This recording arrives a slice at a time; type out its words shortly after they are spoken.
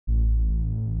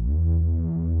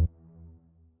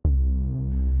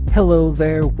Hello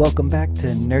there, welcome back to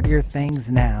Nerdier Things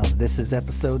Now. This is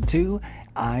episode 2.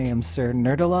 I am Sir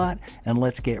Nerdalot, and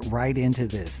let's get right into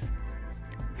this.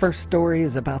 First story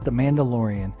is about the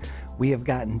Mandalorian. We have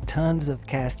gotten tons of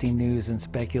casting news and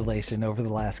speculation over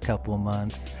the last couple of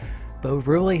months, but we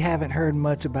really haven't heard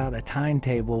much about a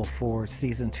timetable for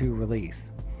Season 2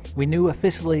 release. We knew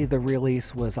officially the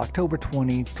release was October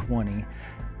 2020,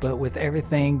 but with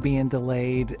everything being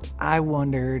delayed, I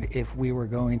wondered if we were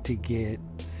going to get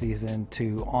Season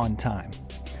 2 on time.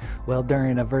 Well,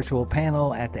 during a virtual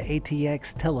panel at the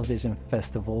ATX Television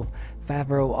Festival,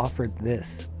 Favreau offered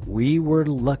this: "We were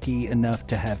lucky enough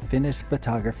to have finished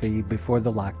photography before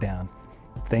the lockdown.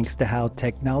 Thanks to how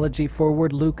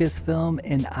technology-forward Lucasfilm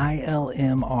and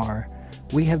ILM are,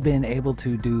 we have been able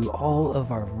to do all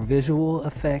of our visual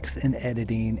effects and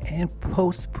editing and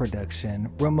post-production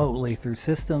remotely through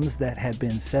systems that had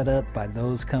been set up by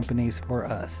those companies for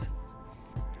us."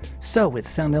 So it's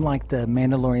sounding like the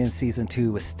Mandalorian Season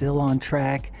 2 is still on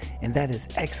track, and that is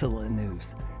excellent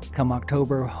news. Come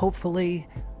October, hopefully,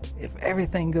 if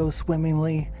everything goes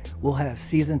swimmingly, we'll have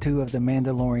Season 2 of The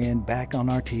Mandalorian back on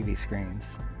our TV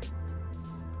screens.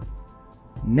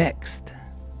 Next,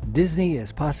 Disney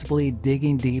is possibly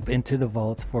digging deep into the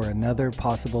vaults for another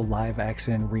possible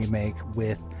live-action remake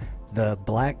with The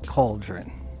Black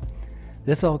Cauldron.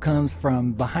 This all comes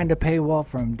from behind a paywall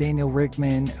from Daniel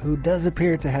Rickman, who does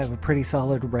appear to have a pretty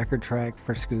solid record track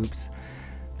for scoops.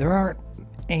 There aren't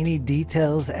any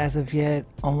details as of yet,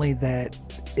 only that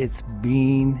it's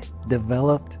being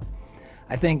developed.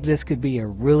 I think this could be a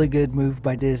really good move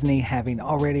by Disney, having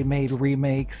already made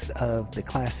remakes of the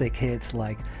classic hits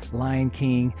like Lion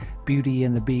King, Beauty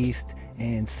and the Beast,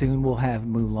 and soon we'll have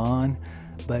Mulan.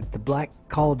 But The Black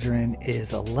Cauldron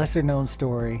is a lesser known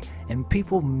story, and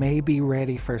people may be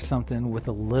ready for something with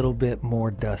a little bit more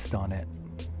dust on it.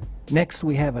 Next,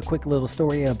 we have a quick little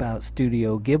story about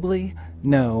Studio Ghibli.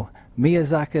 No,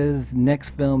 Miyazaki's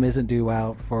next film isn't due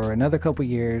out for another couple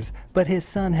years, but his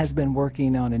son has been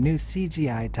working on a new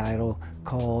CGI title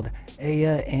called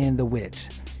Aya and the Witch.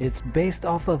 It's based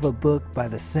off of a book by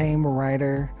the same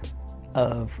writer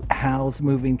of Howl's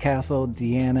Moving Castle,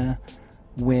 Deanna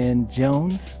Wynne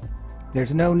Jones.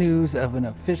 There's no news of an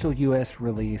official US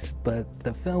release, but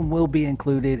the film will be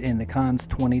included in the Cannes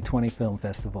 2020 Film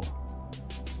Festival.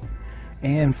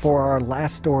 And for our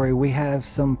last story, we have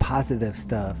some positive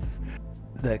stuff.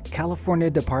 The California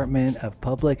Department of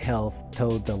Public Health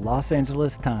told the Los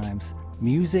Angeles Times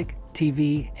music,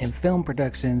 TV, and film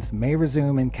productions may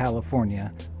resume in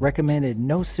California, recommended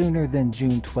no sooner than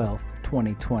June 12,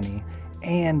 2020,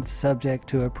 and subject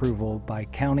to approval by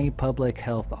county public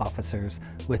health officers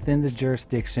within the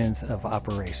jurisdictions of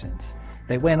operations.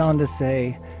 They went on to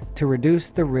say, to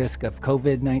reduce the risk of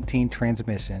COVID-19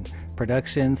 transmission,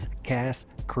 productions, cast,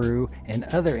 crew, and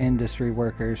other industry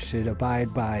workers should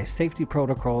abide by safety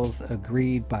protocols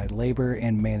agreed by labor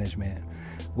and management,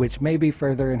 which may be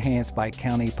further enhanced by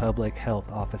county public health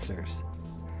officers.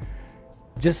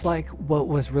 Just like what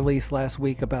was released last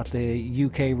week about the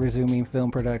UK resuming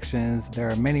film productions, there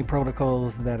are many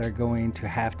protocols that are going to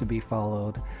have to be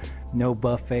followed. No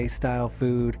buffet style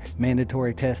food,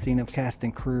 mandatory testing of cast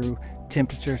and crew,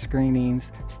 temperature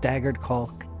screenings, staggered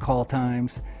call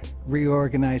times,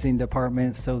 reorganizing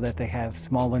departments so that they have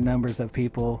smaller numbers of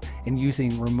people, and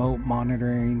using remote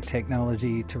monitoring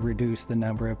technology to reduce the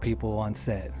number of people on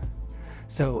set.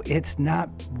 So it's not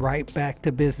right back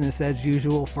to business as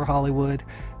usual for Hollywood,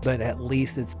 but at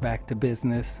least it's back to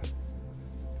business.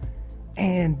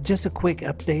 And just a quick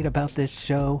update about this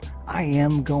show. I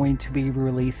am going to be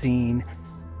releasing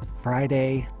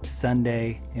Friday,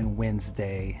 Sunday, and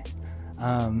Wednesday.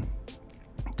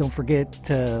 Don't forget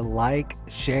to like,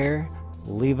 share,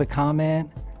 leave a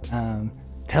comment,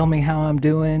 tell me how I'm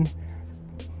doing.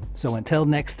 So until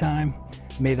next time,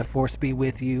 may the force be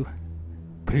with you.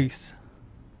 Peace.